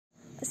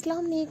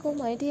Assalamualaikum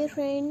my dear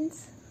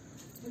friends,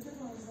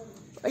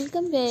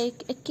 welcome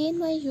back again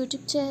my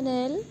YouTube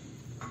channel.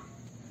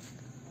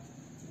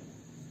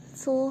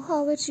 So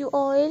how are you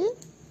all?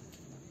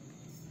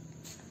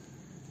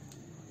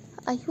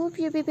 I hope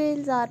your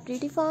peoples are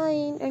pretty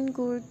fine and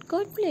good.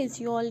 God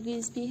bless you,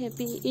 always be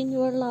happy in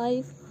your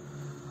life,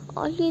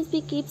 always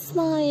be keep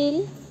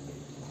smile.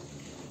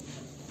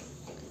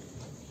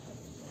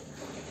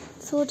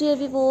 So dear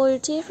viewers,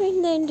 dear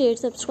friends and dear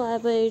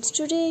subscribers,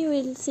 today you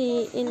will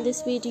see in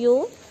this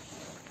videos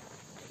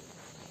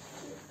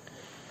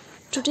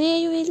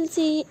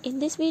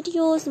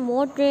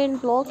modern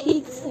block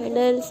heel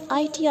sandals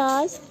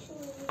ideas,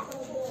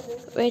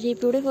 very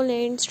beautiful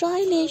and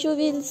stylish. You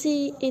will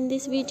see in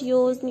this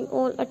videos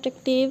all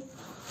attractive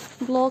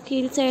block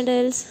heel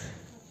sandals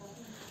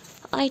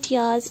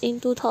ideas in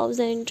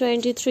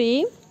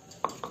 2023.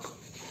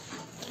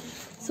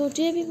 So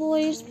dear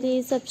viewers,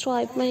 please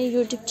subscribe my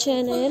YouTube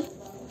channel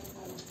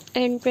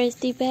and press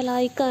the bell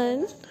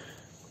icon.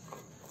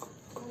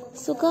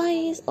 So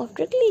guys,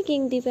 after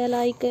clicking the bell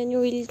icon, you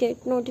will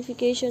get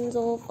notifications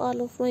of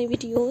all of my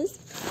videos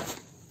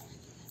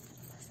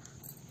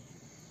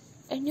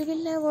and you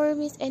will never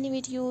miss any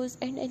videos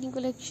and any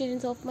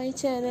collections of my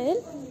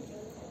channel.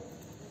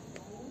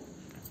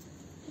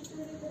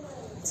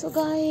 So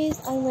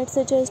guys, I might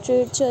suggest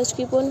it, just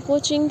keep on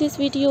watching these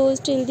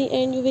videos till the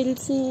end. You will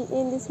see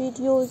in these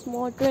videos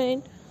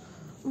modern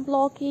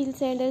block heel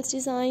sandals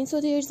design. So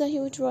there's a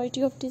huge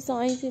variety of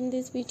designs in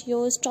this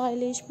video.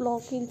 Stylish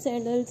block heel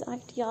sandals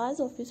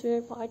ideas, office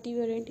wear, party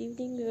wear and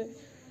evening wear,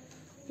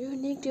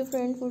 unique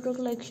different photo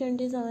collection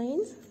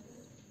designs.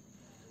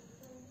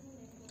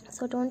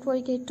 So don't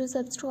forget to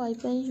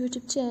subscribe my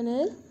YouTube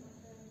channel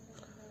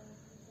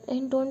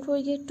and don't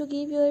forget to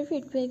give your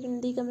feedback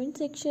in the comment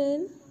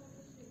section.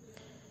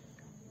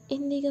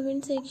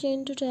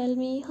 To tell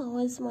me how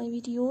was my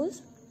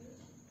videos.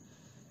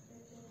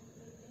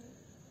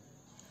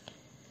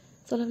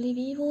 So lovely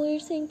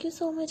viewers, thank you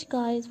so much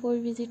guys for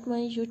visit my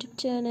YouTube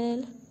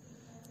channel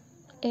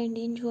and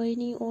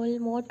enjoying all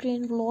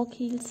modern block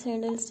heel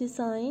sandals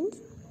designs.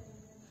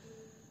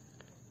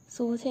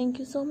 So thank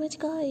you so much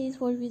guys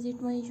for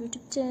visit my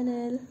YouTube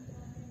channel.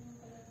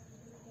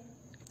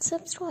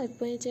 Subscribe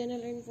my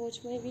channel and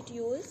watch my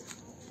videos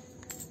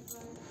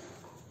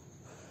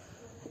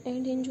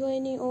and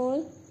enjoying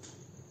all.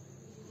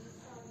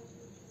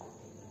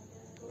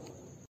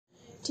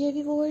 Dear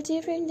viewers,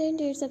 dear friend and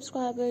dear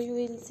subscriber, you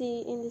will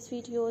see in this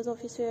videos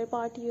office wear,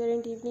 party wear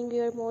and evening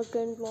wear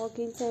modern block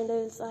heel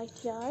sandals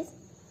ideas.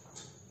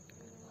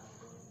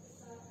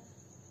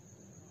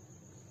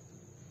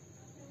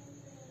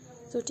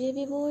 So dear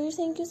viewers,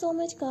 thank you so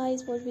much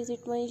guys for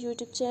visit my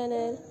YouTube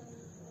channel.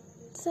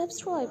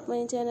 Subscribe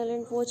my channel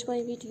and watch my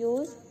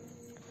videos.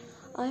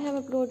 I have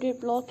uploaded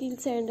block heel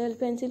sandal,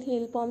 pencil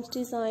heel pumps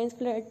designs,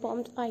 flat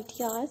pumps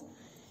ideas,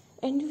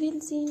 and you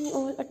will see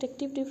all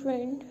attractive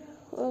different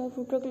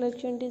photo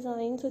collection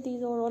designs. So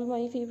these are all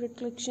my favorite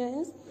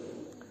collections.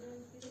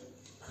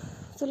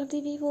 So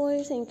lovely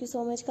viewers, thank you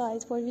so much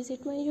guys for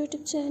visit my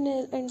YouTube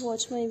channel and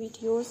watch my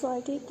videos. So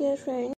I take care friends.